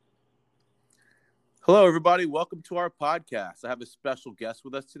Hello, everybody. Welcome to our podcast. I have a special guest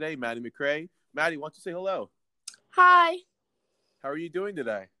with us today, Maddie McCray. Maddie, why don't you say hello? Hi, How are you doing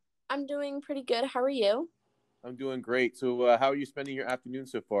today? I'm doing pretty good. How are you? I'm doing great. So, how are you spending your afternoon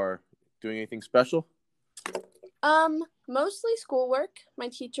so far? Doing anything special? Mostly schoolwork. My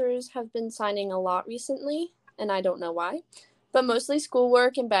teachers have been signing a lot recently, and I don't know why, but mostly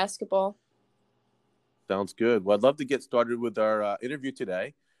schoolwork and basketball. Sounds good. Well, I'd love to get started with our interview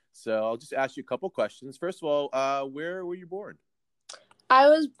today. So, I'll just ask you a couple questions. First of all, where were you born? I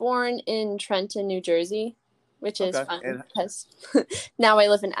was born in Trenton, New Jersey, which is Okay. fun And because now I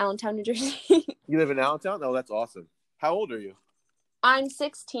live in Allentown, New Jersey. you live in Allentown? Oh, that's awesome. How old are you? I'm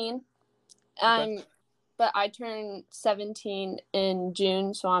 16. Okay. But I turned 17 in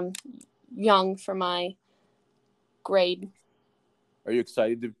June, so I'm young for my grade. Are you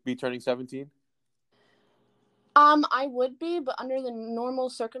excited to be turning 17? I would be, but under the normal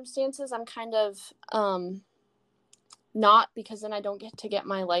circumstances, I'm kind of not, because then I don't get to get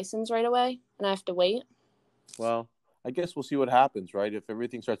my license right away and I have to wait. Well, I guess we'll see what happens, right? If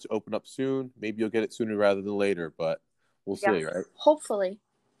everything starts to open up soon, maybe you'll get it sooner rather than later, but we'll Yeah. see, right? Hopefully.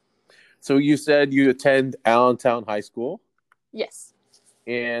 So you said you attend Allentown High School, Yes.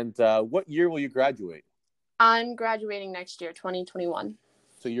 and what year will you graduate? I'm graduating next year, 2021.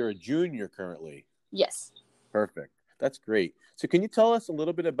 So you're a junior currently. Yes. Perfect. That's great. So can you tell us a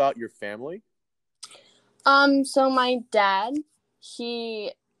little bit about your family? So my dad,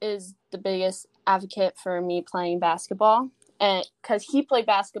 he is the biggest advocate for me playing basketball, and because he played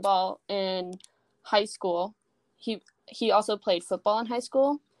basketball in high school. He also played football in high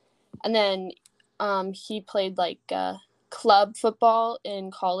school, and then he played like club football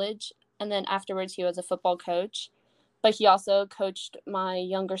in college, and then afterwards he was a football coach. But he also coached my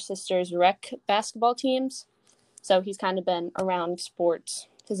younger sister's rec basketball teams, so he's kind of been around sports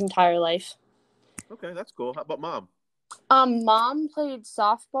his entire life. Okay, that's cool. How about mom? Mom played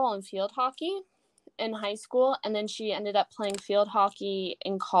softball and field hockey in high school, and then she ended up playing field hockey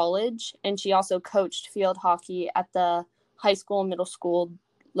in college, and she also coached field hockey at the high school and middle school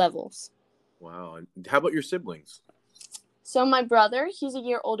levels. Wow. And how about your siblings? So my brother, he's a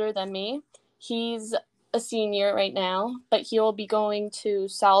year older than me. He's a senior right now, but he will be going to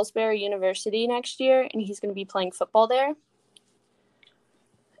Salisbury University next year, and he's going to be playing football there.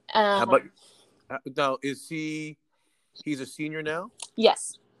 How about now? He's a senior now?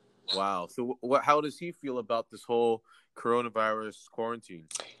 Yes. Wow. So how does he feel about this whole coronavirus quarantine?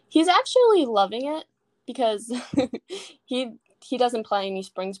 He's actually loving it because he doesn't play any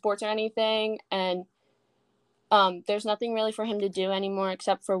spring sports or anything, and there's nothing really for him to do anymore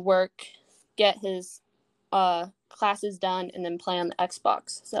except for work, get his classes done, and then play on the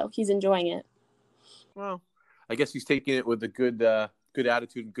Xbox. So he's enjoying it. Well, I guess he's taking it with a good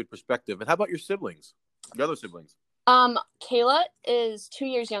attitude and good perspective. And how about your siblings? Your other siblings? Kayla is 2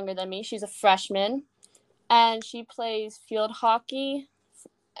 years younger than me. She's a freshman, and she plays field hockey,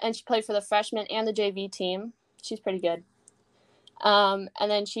 and she played for the freshman and the JV team. She's pretty good. And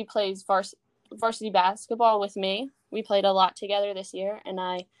then she plays varsity basketball with me. We played a lot together this year, and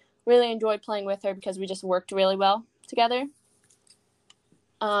I really enjoyed playing with her because we just worked really well together.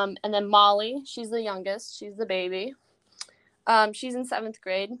 And then Molly, she's the youngest. She's the baby. She's in 7th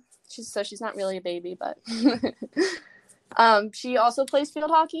grade. She's not really a baby, but she also plays field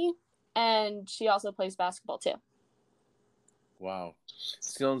hockey, and she also plays basketball too. Wow.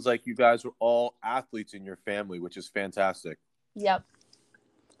 Sounds like you guys are all athletes in your family, which is fantastic. Yep.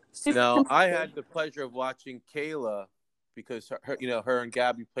 Now, I had the pleasure of watching Kayla because her and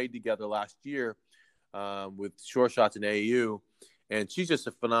Gabby played together last year with Short Shots in AAU, and she's just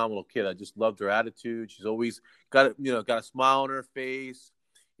a phenomenal kid. I just loved her attitude. She's always got a smile on her face.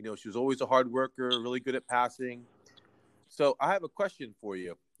 She was always a hard worker, really good at passing. So I have a question for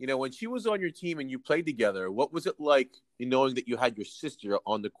you. When she was on your team and you played together, what was it like knowing that you had your sister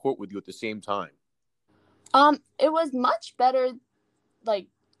on the court with you at the same time? It was much better, like,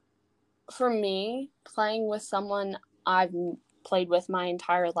 for me, playing with someone I've played with my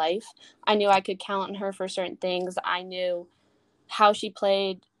entire life. I knew I could count on her for certain things. I knew how she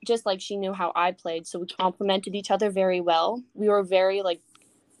played, just like she knew how I played. So we complemented each other very well. We were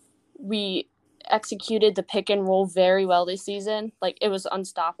we executed the pick and roll very well this season. Like, it was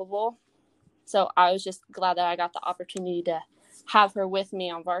unstoppable. So I was just glad that I got the opportunity to have her with me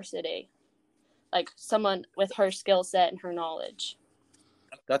on varsity. Like, someone with her skill set and her knowledge.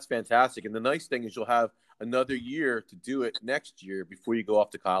 That's fantastic. And the nice thing is you'll have another year to do it next year before you go off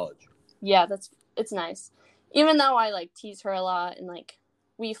to college. Yeah, it's nice. Even though I tease her a lot and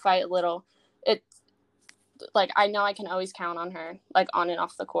we fight a little, it's I know I can always count on her on and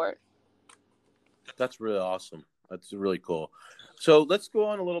off the court. That's really awesome. That's really cool. So let's go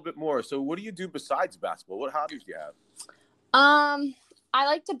on a little bit more. So what do you do besides basketball? What hobbies do you have? I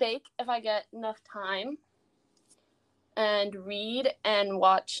like to bake if I get enough time, and read and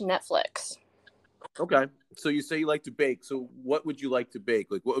watch Netflix. Okay. So you say you like to bake. So what would you like to bake?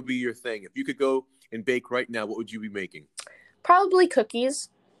 Like, what would be your thing? If you could go and bake right now, what would you be making? Probably cookies.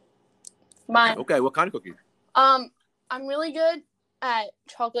 Okay. What kind of cookies? I'm really good at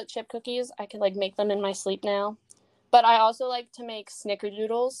chocolate chip cookies. I can like make them in my sleep now. But I also like to make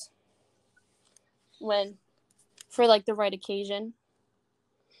snickerdoodles for like the right occasion.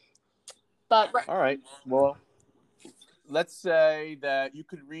 But All right. Well, let's say that you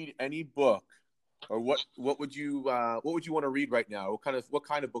could read any book, or what would you want to read right now? What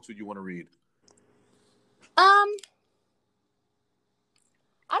kind of books would you want to read? I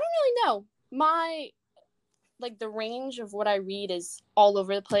don't really know. My like the range of what I read is all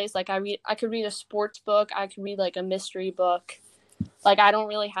over the place. Like I could read a sports book, I could read like a mystery book. Like I don't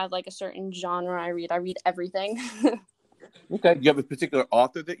really have like a certain genre I read. I read everything. Okay. Do you have a particular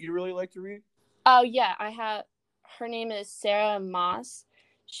author that you really like to read? Oh yeah, I have. Her name is Sarah Moss.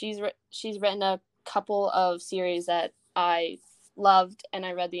 She's written a couple of series that I loved, and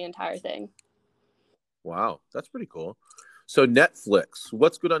I read the entire thing. Wow, that's pretty cool. So Netflix,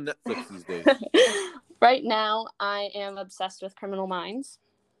 what's good on Netflix these days? Right now, I am obsessed with Criminal Minds.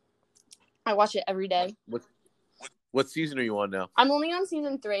 I watch it every day. What season are you on now? I'm only on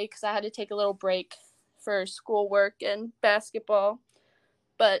season 3 because I had to take a little break for schoolwork and basketball.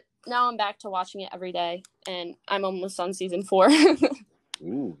 But now I'm back to watching it every day, and I'm almost on season 4.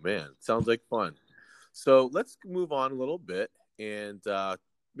 Ooh, man, sounds like fun. So let's move on a little bit and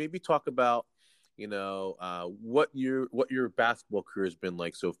maybe talk about, what your basketball career has been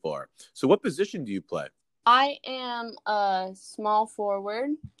like so far. So what position do you play? I am a small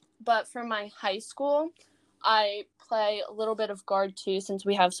forward, but for my high school, I play a little bit of guard too, since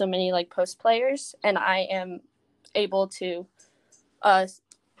we have so many like post players, and I am able to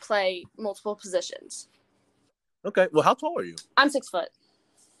play multiple positions. Okay, well, how tall are you? I'm 6 foot.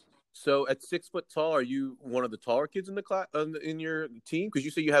 So at 6 foot tall, are you one of the taller kids in the class in your team? Because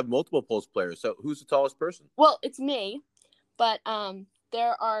you say you have multiple post players. So who's the tallest person? Well, it's me, but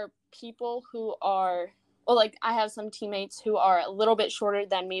there are people who are. Well, like I have some teammates who are a little bit shorter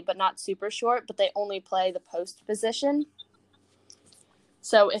than me, but not super short. But they only play the post position.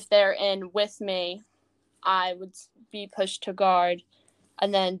 So if they're in with me, I would be pushed to guard,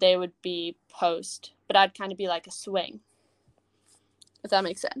 and then they would be post. But I'd kind of be like a swing, if that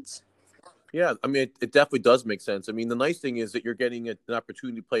makes sense. Yeah, I mean, it definitely does make sense. I mean, the nice thing is that you're getting an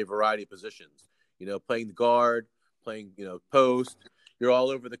opportunity to play a variety of positions. Playing the guard, playing, post. You're all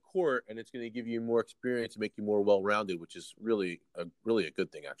over the court, and it's going to give you more experience and make you more well-rounded, which is really a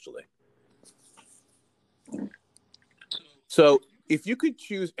good thing, actually. So, if you could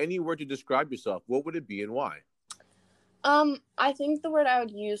choose any word to describe yourself, what would it be and why? I think the word I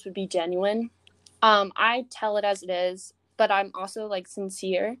would use would be genuine. I tell it as it is, but I'm also like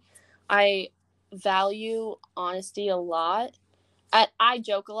sincere. I value honesty a lot. I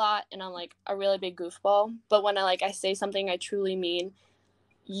joke a lot, and I'm like a really big goofball. But when I say something I truly mean,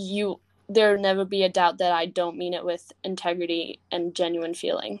 there'll never be a doubt that I don't mean it with integrity and genuine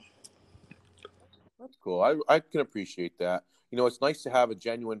feeling. That's cool. I can appreciate that. It's nice to have a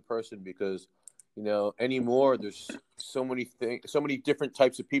genuine person because, anymore there's so many things, so many different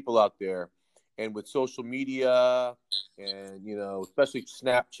types of people out there, and with social media and especially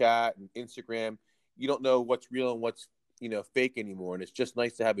Snapchat and Instagram, you don't know what's real and what's fake anymore. And it's just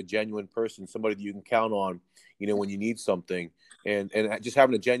nice to have a genuine person, somebody that you can count on, when you need something. And just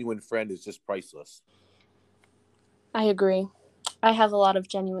having a genuine friend is just priceless. I agree. I have a lot of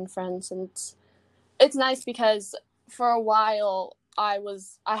genuine friends, and it's nice because for a while I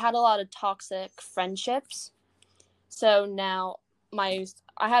had a lot of toxic friendships. So now I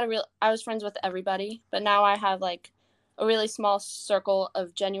was friends with everybody, but now I have like a really small circle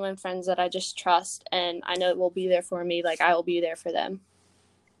of genuine friends that I just trust, and I know will be there for me. Like I will be there for them.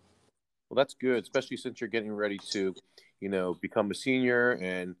 Well, that's good, especially since you're getting ready to, become a senior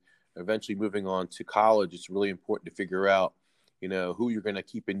and eventually moving on to college. It's really important to figure out, who you're going to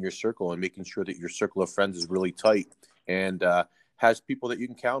keep in your circle and making sure that your circle of friends is really tight and has people that you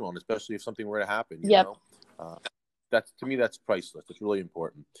can count on, especially if something were to happen. Yep. To me, that's priceless. It's really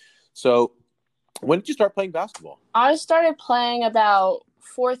important. So, when did you start playing basketball? I started playing about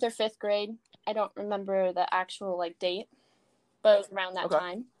 4th or 5th grade. I don't remember the actual date, but it was around that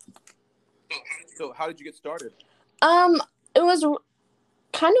time. So how did you get started? It was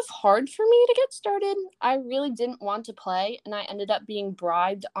kind of hard for me to get started. I really didn't want to play, and I ended up being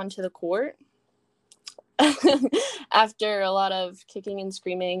bribed onto the court. After a lot of kicking and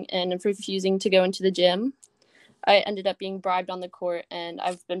screaming and refusing to go into the gym, I ended up being bribed on the court, and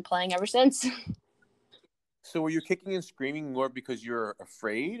I've been playing ever since. So were you kicking and screaming more because you're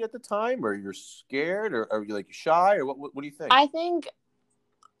afraid at the time, or you're scared, or are you like shy, or what do you think? I think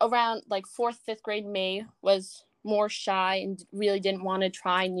around like 4th, 5th grade, me was more shy and really didn't want to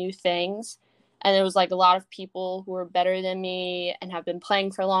try new things. And there was like a lot of people who were better than me and have been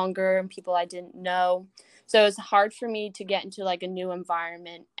playing for longer, and people I didn't know. So it's hard for me to get into like a new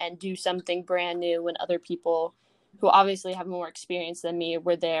environment and do something brand new when other people who obviously have more experience than me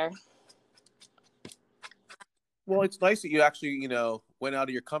were there. Well, it's nice that you actually, went out of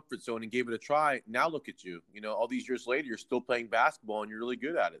your comfort zone and gave it a try. Now look at you. All these years later, you're still playing basketball and you're really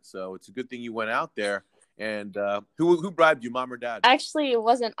good at it. So it's a good thing you went out there. And who bribed you, mom or dad? Actually, it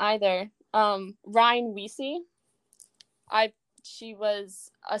wasn't either. Ryan Weesey. She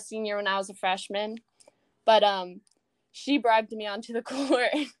was a senior when I was a freshman, but she bribed me onto the court.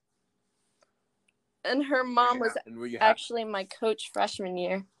 And her mom was actually my coach freshman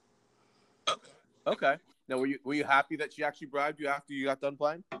year. Okay. Now, were you happy that she actually bribed you after you got done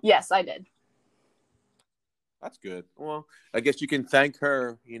playing? Yes, I did. That's good. Well, I guess you can thank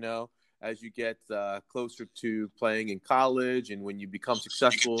her, as you get closer to playing in college, and when you become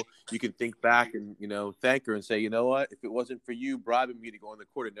successful, you can think back and, thank her and say, you know what, if it wasn't for you bribing me to go on the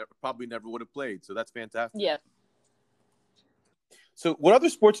court, I probably never would have played. So that's fantastic. Yeah. So what other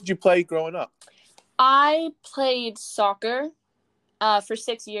sports did you play growing up? I played soccer for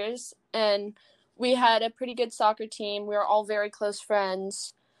 6 years, and we had a pretty good soccer team. We were all very close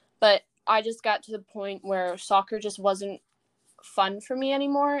friends, but I just got to the point where soccer just wasn't fun for me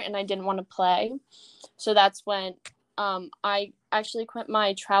anymore, and I didn't want to play. So that's when I actually quit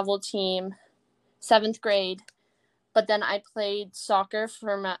my travel team 7th grade, but then I played soccer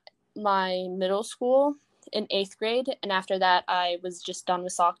for my middle school in 8th grade, and after that I was just done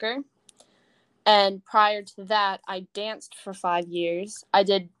with soccer. And prior to that, I danced for 5 years. I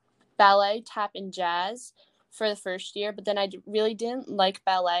did ballet, tap, and jazz for the first year, but then I really didn't like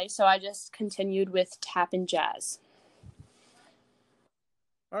ballet, so I just continued with tap and jazz.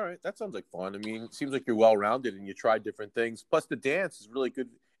 All right, that sounds like fun. I mean, it seems like you're well-rounded and you tried different things. Plus, the dance is really good,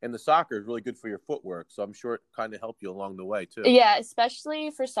 and the soccer is really good for your footwork, so I'm sure it kind of helped you along the way, too. Yeah, especially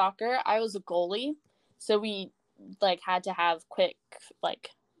for soccer, I was a goalie, so we had to have quick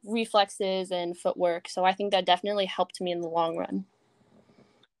reflexes and footwork, so I think that definitely helped me in the long run.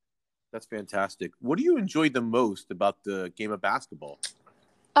 That's fantastic. What do you enjoy the most about the game of basketball?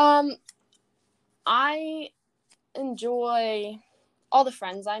 I enjoy all the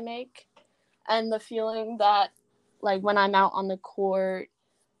friends I make and the feeling that when I'm out on the court,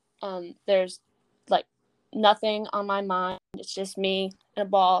 there's nothing on my mind. It's just me and a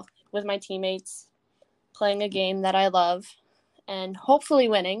ball with my teammates playing a game that I love and hopefully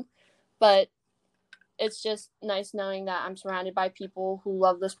winning. But it's just nice knowing that I'm surrounded by people who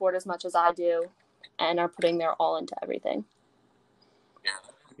love the sport as much as I do and are putting their all into everything.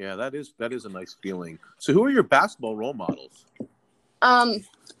 Yeah, that is a nice feeling. So who are your basketball role models?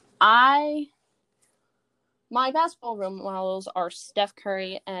 My basketball role models are Steph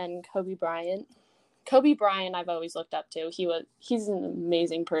Curry and Kobe Bryant. Kobe Bryant I've always looked up to. He's an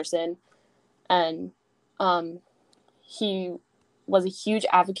amazing person, and he was a huge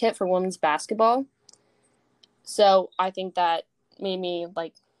advocate for women's basketball. So I think that made me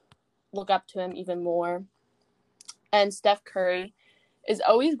look up to him even more. And Steph Curry is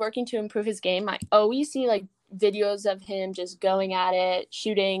always working to improve his game. I always see videos of him just going at it,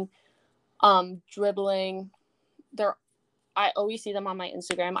 shooting, dribbling. I always see them on my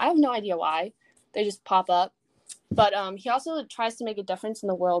Instagram. I have no idea why. They just pop up. But he also tries to make a difference in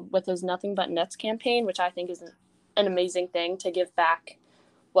the world with his Nothing But Nets campaign, which I think is an amazing thing to give back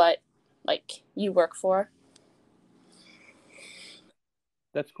what you work for.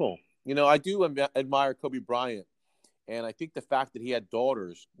 That's cool. I do admire Kobe Bryant, and I think the fact that he had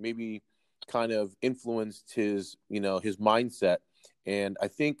daughters maybe kind of influenced his mindset. And I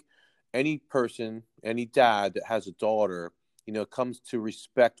think any person, any dad that has a daughter, comes to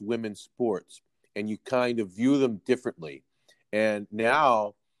respect women's sports, and you kind of view them differently. And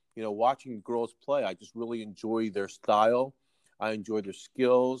now, watching girls play, I just really enjoy their style. I enjoy their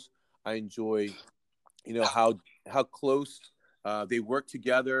skills. I enjoy, how close they work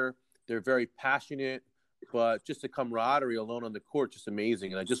together. They're very passionate, but just the camaraderie alone on the court, just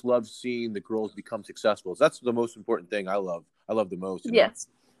amazing. And I just love seeing the girls become successful. So that's the most important thing I love the most. Yes,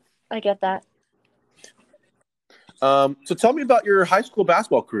 I get that. So tell me about your high school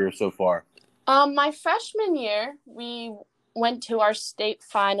basketball career so far. My freshman year, we went to our state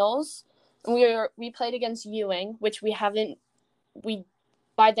finals. We played against Ewing, which by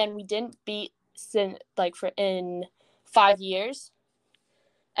then we didn't beat in 5 years,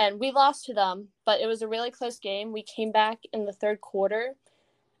 and we lost to them. But it was a really close game. We came back in the third quarter,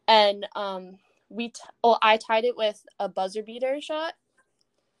 and I tied it with a buzzer beater shot.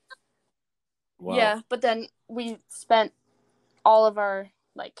 Wow. Yeah, but then we spent all of our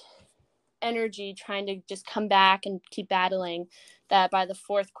energy trying to just come back and keep battling, that by the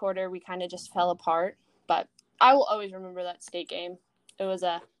fourth quarter we kind of just fell apart. But I will always remember that state game. It was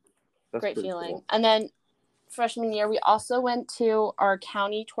a great feeling. Cool. And then freshman year, we also went to our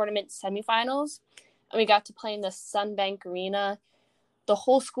county tournament semifinals, and we got to play in the Sunbank Arena. The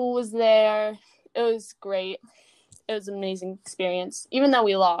whole school was there. It was great. It was an amazing experience, even though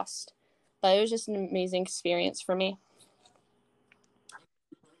we lost. But it was just an amazing experience for me.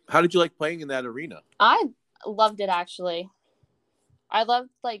 How did you like playing in that arena? I loved it, actually. I loved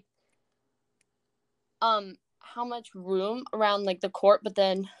how much room around the court, but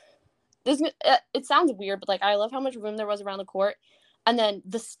then it sounds weird, but I love how much room there was around the court, and then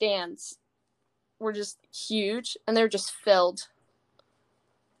the stands were just huge and they're just filled,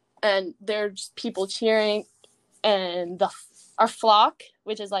 and there are just people cheering, and our flock,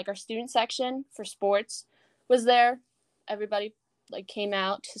 which is our student section for sports, was there. Everybody came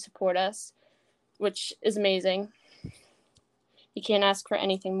out to support us, which is amazing. You can't ask for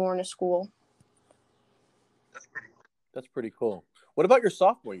anything more in a school. That's pretty cool. What about your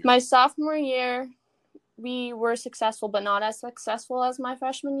sophomore year? My sophomore year, we were successful, but not as successful as my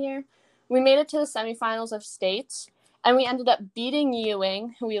freshman year. We made it to the semifinals of states, and we ended up beating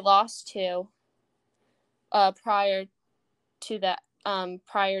Ewing, who we lost to prior to that.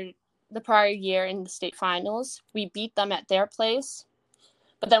 The prior year in the state finals. We beat them at their place,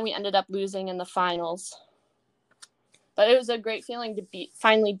 but then we ended up losing in the finals. But it was a great feeling to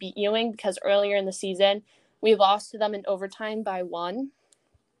finally beat Ewing, because earlier in the season, we lost to them in overtime by 1.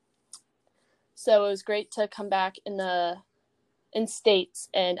 So it was great to come back in states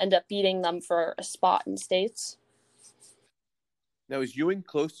and end up beating them for a spot in states. Now, is Ewing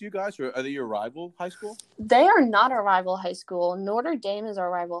close to you guys, or are they your rival high school? They are not our rival high school. Notre Dame is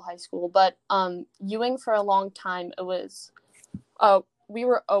our rival high school, but Ewing, for a long time, it was we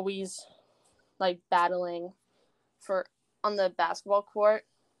were always battling on the basketball court.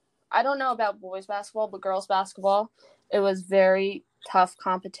 I don't know about boys basketball, but girls basketball, it was very tough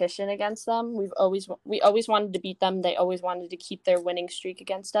competition against them. We always wanted to beat them. They always wanted to keep their winning streak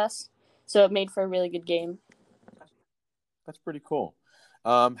against us. So it made for a really good game. That's pretty cool.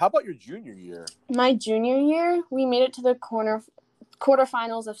 How about your junior year? My junior year, we made it to the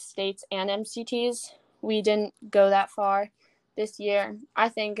quarterfinals of states and MCTs. We didn't go that far this year. I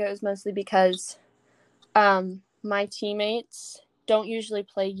think it was mostly because my teammates don't usually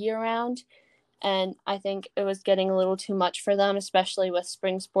play year-round, and I think it was getting a little too much for them, especially with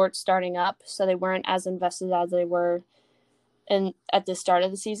spring sports starting up, so they weren't as invested as they were at the start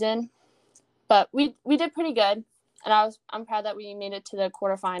of the season. But we did pretty good, and I'm proud that we made it to the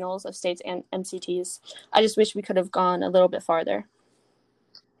quarterfinals of states and MCTs. I just wish we could have gone a little bit farther.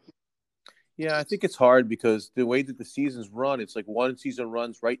 Yeah, I think it's hard because the way that the seasons run, it's one season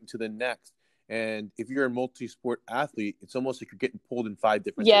runs right into the next. And if you're a multi-sport athlete, it's almost like you're getting pulled in 5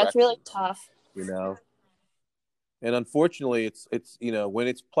 different directions. Yeah, it's really tough. And unfortunately, it's when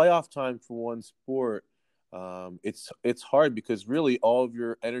it's playoff time for one sport, it's hard because really all of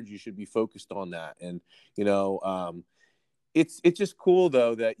your energy should be focused on that. And it's just cool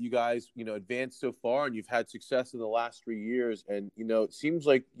though that you guys advanced so far and you've had success in the last 3 years. And it seems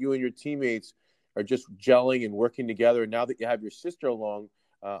like you and your teammates are just gelling and working together. And now that you have your sister along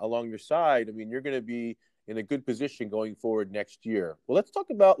your side, I mean, you're going to be in a good position going forward next year. Well, let's talk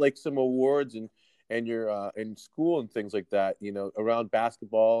about some awards and your in school and things like that, around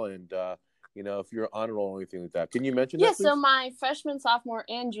basketball and if you're on honor roll or anything like that. Can you mention that, please? So my freshman, sophomore,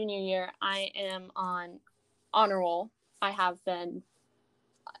 and junior year, I am on honor roll. I have been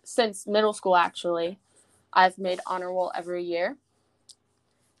since middle school, actually. I've made honor roll every year.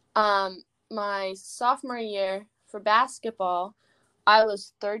 My sophomore year for basketball, I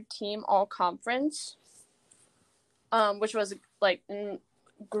was 3rd team all conference, which was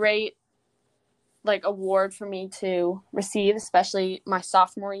great award for me to receive, especially my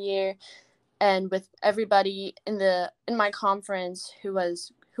sophomore year, and with everybody in my conference who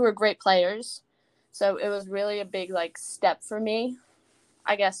were great players. So it was really a big step for me,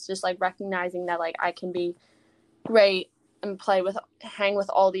 I guess, just recognizing that I can be great and hang with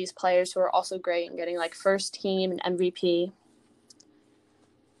all these players who are also great, and getting first team and MVP.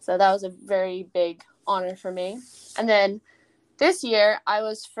 So that was a very big honor for me. And then This year, I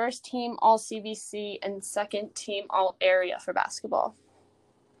was first team all CVC and second team all area for basketball.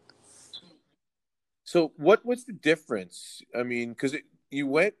 So what was the difference? I mean, because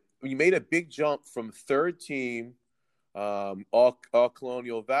you made a big jump from third team, all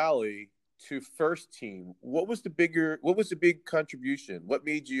Colonial Valley to first team. What was the big contribution? What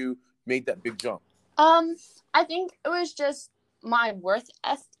made you make that big jump? I think it was just my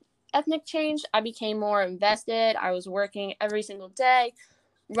ethnic change. I became more invested. I was working every single day,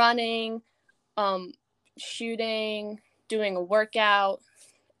 running, shooting, doing a workout,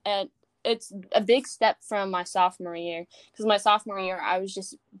 and it's a big step from my sophomore year, because my sophomore year I was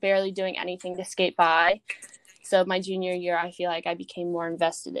just barely doing anything to skate by. So my junior year, I feel like I became more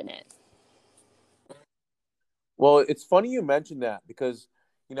invested in it. Well, it's funny you mentioned that because,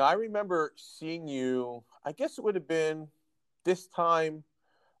 I remember seeing you, I guess it would have been this time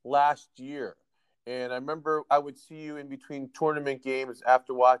last year. And I remember I would see you in between tournament games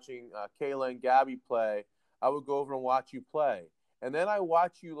after watching Kayla and Gabby play. I would go over and watch you play. And then I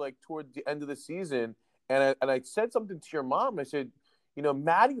watch you like toward the end of the season. And I said something to your mom. I said,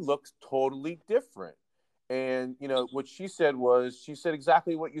 Maddie looks totally different. And, what she said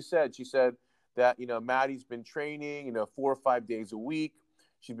exactly what you said. She said that, Maddie's been training, 4 or 5 days a week.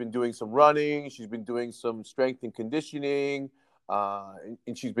 She's been doing some running. She's been doing some strength and conditioning.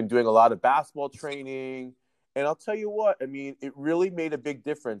 And she's been doing a lot of basketball training. And I'll tell you what, I mean, it really made a big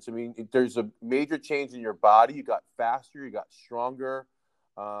difference. I mean, there's a major change in your body. You got faster, you got stronger.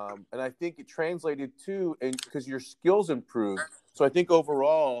 And I think it translated too, and because your skills improved. So I think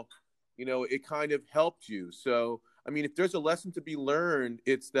overall, it kind of helped you. So, I mean, if there's a lesson to be learned,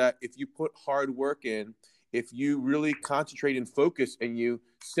 it's that if you put hard work in, if you really concentrate and focus and you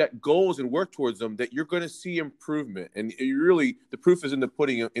set goals and work towards them, that you're going to see improvement. And the proof is in the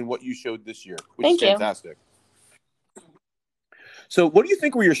pudding in what you showed this year, which is fantastic. So what do you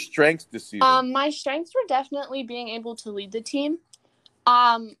think were your strengths this season? My strengths were definitely being able to lead the team.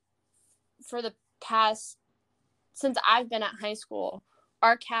 For the past, since I've been at high school,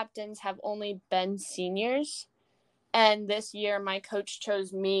 our captains have only been seniors. And this year, my coach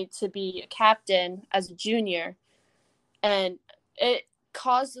chose me to be a captain as a junior. And it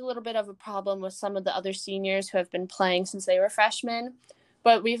caused a little bit of a problem with some of the other seniors who have been playing since they were freshmen.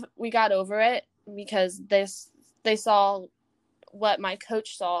 But we got over it because they saw what my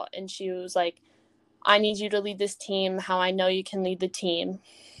coach saw. And she was like, I need you to lead this team how I know you can lead the team.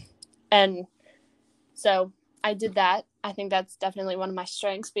 And so I did that. I think that's definitely one of my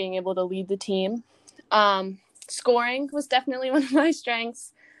strengths, being able to lead the team. Scoring was definitely one of my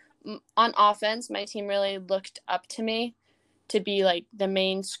strengths. On offense, my team really looked up to me to be like the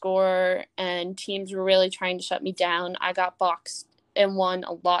main scorer, and teams were really trying to shut me down. I got boxed and won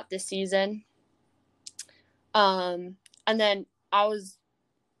a lot this season. And then I was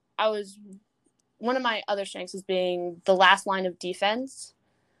one of my other strengths is being the last line of defense.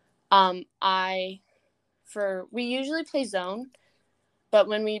 We usually play zone, but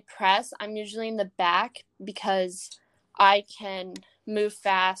when we press, I'm usually in the back because I can move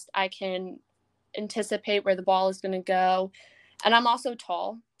fast. I can anticipate where the ball is going to go. And I'm also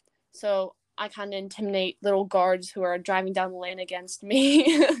tall, so I kind of intimidate little guards who are driving down the lane against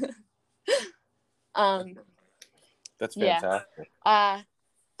me. That's fantastic. Yeah.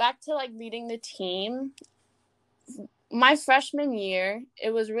 Back to like leading the team. My freshman year,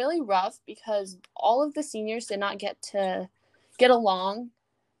 it was really rough because all of the seniors did not get to get along.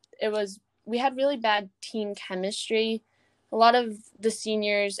 We had really bad team chemistry. A lot of the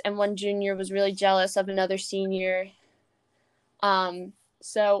seniors and one junior was really jealous of another senior.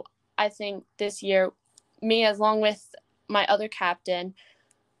 So I think this year, me along with my other captain,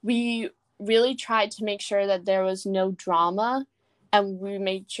 we really tried to make sure that there was no drama, and we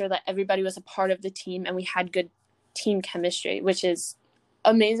made sure that everybody was a part of the team and we had good team chemistry, which is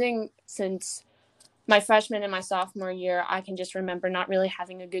amazing since my freshman and my sophomore year, I can just remember not really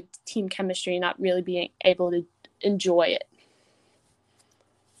having a good team chemistry, not really being able to enjoy it.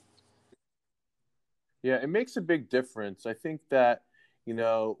 Yeah, it makes a big difference. I think that,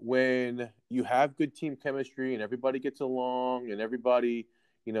 when you have good team chemistry and everybody gets along and everybody,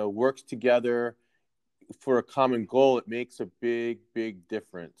 works together for a common goal, it makes a big, big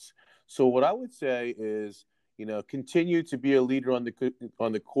difference. So what I would say is, continue to be a leader on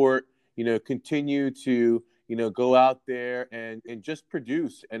the court, continue to, go out there and just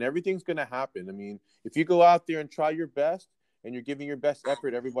produce, and everything's going to happen. I mean, if you go out there and try your best and you're giving your best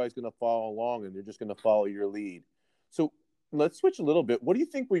effort, everybody's going to follow along and they're just going to follow your lead. So let's switch a little bit. What do you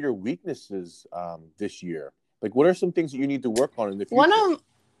think were your weaknesses this year? Like, what are some things that you need to work on in the future?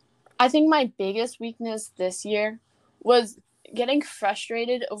 I think my biggest weakness this year was getting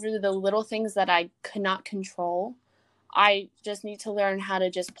frustrated over the little things that I could not control. I just need to learn how to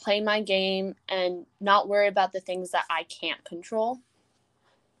just play my game and not worry about the things that I can't control.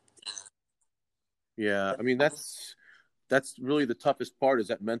 Yeah, I mean that's really the toughest part is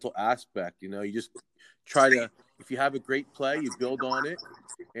that mental aspect. You just try to, if you have a great play, you build on it,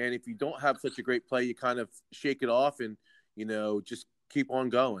 and if you don't have such a great play, you kind of shake it off and just keep on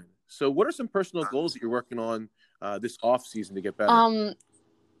going. So, what are some personal goals that you're working on this off season to get better?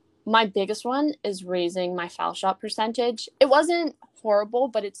 My biggest one is raising my foul shot percentage. It wasn't horrible,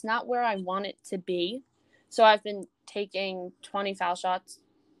 but it's not where I want it to be. So I've been taking 20 foul shots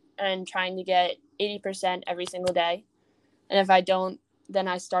and trying to get 80% every single day. And if I don't, then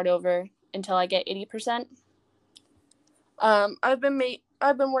I start over until I get 80%. I've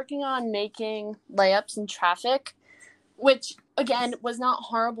been working on making layups in traffic, which again was not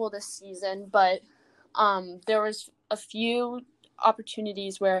horrible this season, but there was a few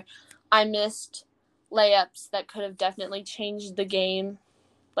opportunities where I missed layups that could have definitely changed the game,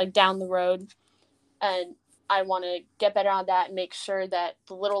 like down the road. And I want to get better on that and make sure that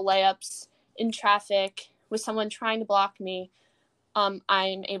the little layups in traffic with someone trying to block me, I'm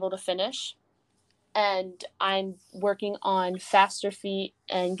able to finish. And I'm working on faster feet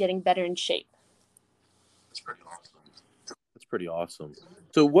and getting better in shape. That's pretty awesome.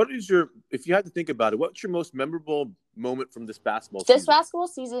 So, if you had to think about it, what's your most memorable moment from this basketball season? This basketball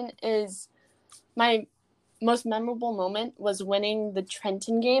season is my most memorable moment was winning the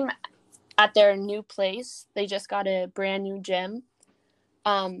Trenton game at their new place. They just got a brand new gym.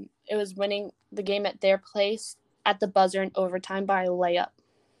 It was winning the game at their place at the buzzer in overtime by a layup.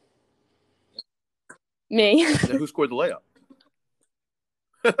 Me. And who scored the layup?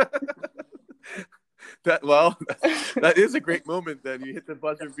 That is a great moment. Then you hit the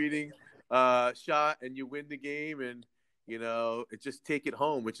buzzer beating shot and you win the game, and it just take it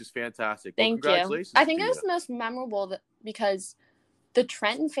home, which is fantastic. Thank you. I think it was the most memorable because the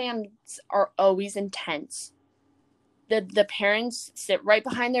Trenton fans are always intense. The parents sit right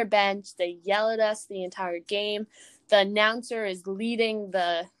behind their bench. They yell at us the entire game. The announcer is leading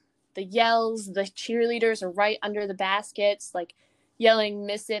the yells. The cheerleaders are right under the baskets, like yelling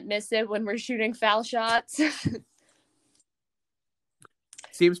miss it when we're shooting foul shots.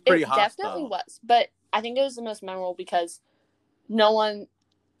 Seems pretty hostile. It definitely was, but I think it was the most memorable because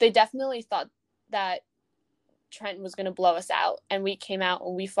they definitely thought that Trenton was going to blow us out, and we came out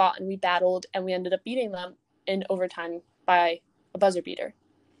and we fought and we battled and we ended up beating them in overtime by a buzzer beater.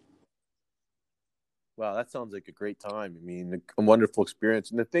 Wow, that sounds like a great time. I mean, a wonderful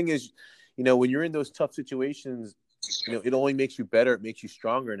experience. And the thing is, when you're in those tough situations, it only makes you better. It makes you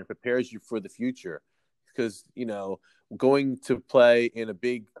stronger, and it prepares you for the future. Because, going to play in a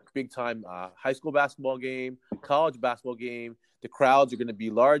big time high school basketball game, college basketball game, the crowds are going to be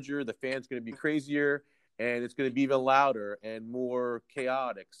larger, the fans are going to be crazier, and it's going to be even louder and more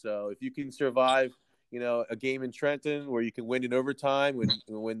chaotic. So if you can survive, a game in Trenton where you can win in overtime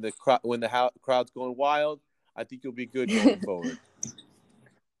when the crowd's going wild, I think you'll be good going forward.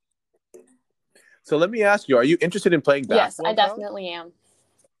 So let me ask you, are you interested in playing basketball? Yes, I definitely am.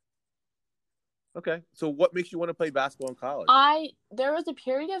 Okay. So what makes you want to play basketball in college? There was a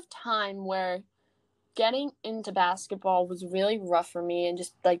period of time where getting into basketball was really rough for me and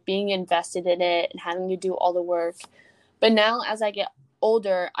just like being invested in it and having to do all the work. But now as I get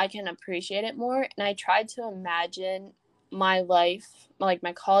older, I can appreciate it more. And I tried to imagine my life, like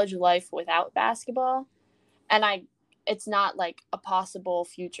my college life without basketball. And it's not like a possible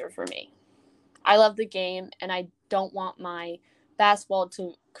future for me. I love the game and I don't want my basketball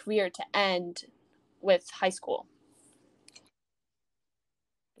career to end with high school.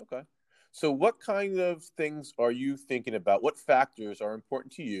 Okay. So what kind of things are you thinking about? What factors are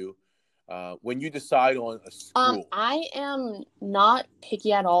important to you when you decide on a school? I am not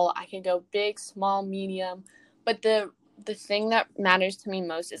picky at all. I can go big, small, medium. But the thing that matters to me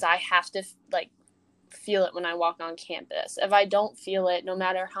most is I have to feel it when I walk on campus. If I don't feel it, no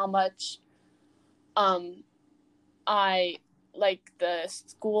matter how much I like the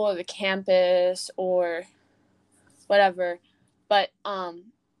school or the campus or whatever, but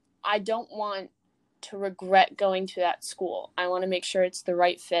I don't want to regret going to that school. I want to make sure it's the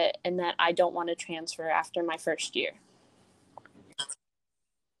right fit and that I don't want to transfer after my first year.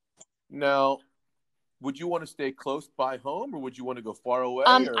 Now, would you want to stay close by home or would you want to go far away?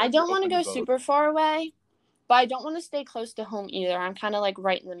 I don't want to go super far away, but I don't want to stay close to home either. I'm kind of like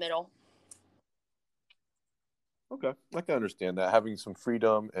right in the middle. Okay, I can understand that. Having some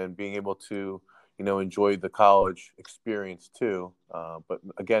freedom and being able to, enjoy the college experience too. But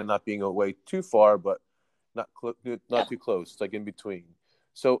again, not being away too far, but, not too close. It's like in between.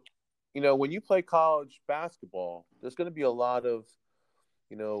 So, when you play college basketball, there's going to be a lot of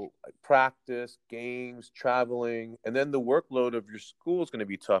practice, games, traveling, and then the workload of your school is going to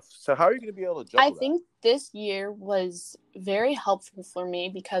be tough. So how are you going to be able to I juggle that? think this year was very helpful for me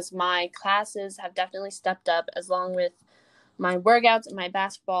because my classes have definitely stepped up along with my workouts and my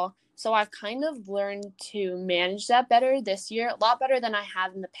basketball. So I've kind of learned to manage that better this year, a lot better than I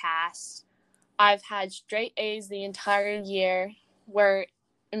have in the past. I've had straight A's the entire year, where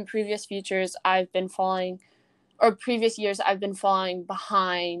in previous years I've been falling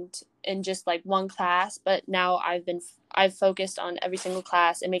behind in just like one class, but now I've focused on every single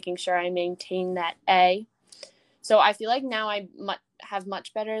class and making sure I maintain that A. So I feel like now I have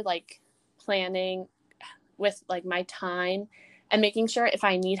much better like planning with like my time and making sure if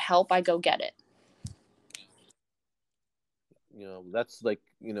I need help I go get it. That's like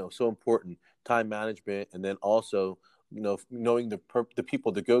so important, time management, and then also knowing the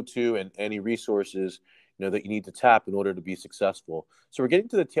people to go to and any resources that you need to tap in order to be successful. So we're getting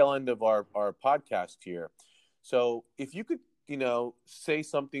to the tail end of our podcast here. So if you could say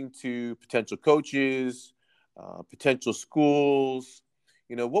something to potential coaches, potential schools,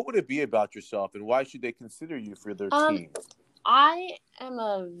 what would it be about yourself, and why should they consider you for their team? I am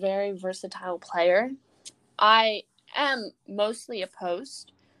a very versatile player. I am mostly a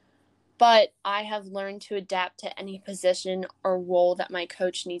post, but I have learned to adapt to any position or role that my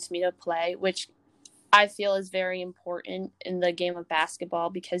coach needs me to play, which I feel is very important in the game of basketball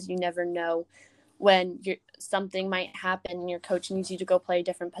because you never know when something might happen and your coach needs you to go play a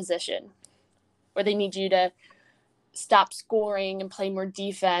different position, or they need you to stop scoring and play more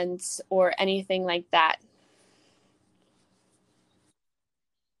defense or anything like that.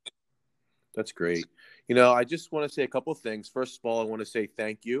 That's great. I just want to say a couple of things. First of all, I want to say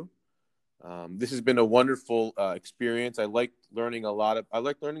thank you. This has been a wonderful experience. I like learning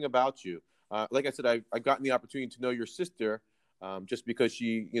about you. Like I said, I've gotten the opportunity to know your sister just because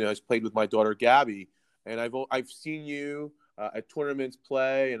she, has played with my daughter Gabby, and I've seen you at tournaments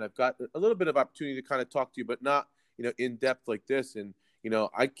play, and I've got a little bit of opportunity to kind of talk to you, but not in depth like this. And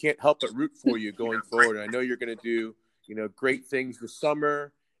I can't help but root for you going forward. And I know you're going to do great things this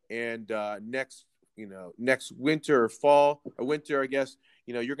summer and next winter or fall or winter, I guess.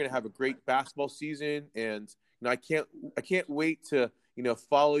 You're going to have a great basketball season, and I can't wait to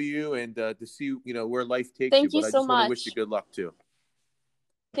follow you and to see where life takes you. Thank you but I so just want to much. wish you good luck too.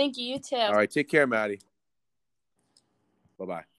 Thank you, you too. All right, take care, Maddie. Bye-bye.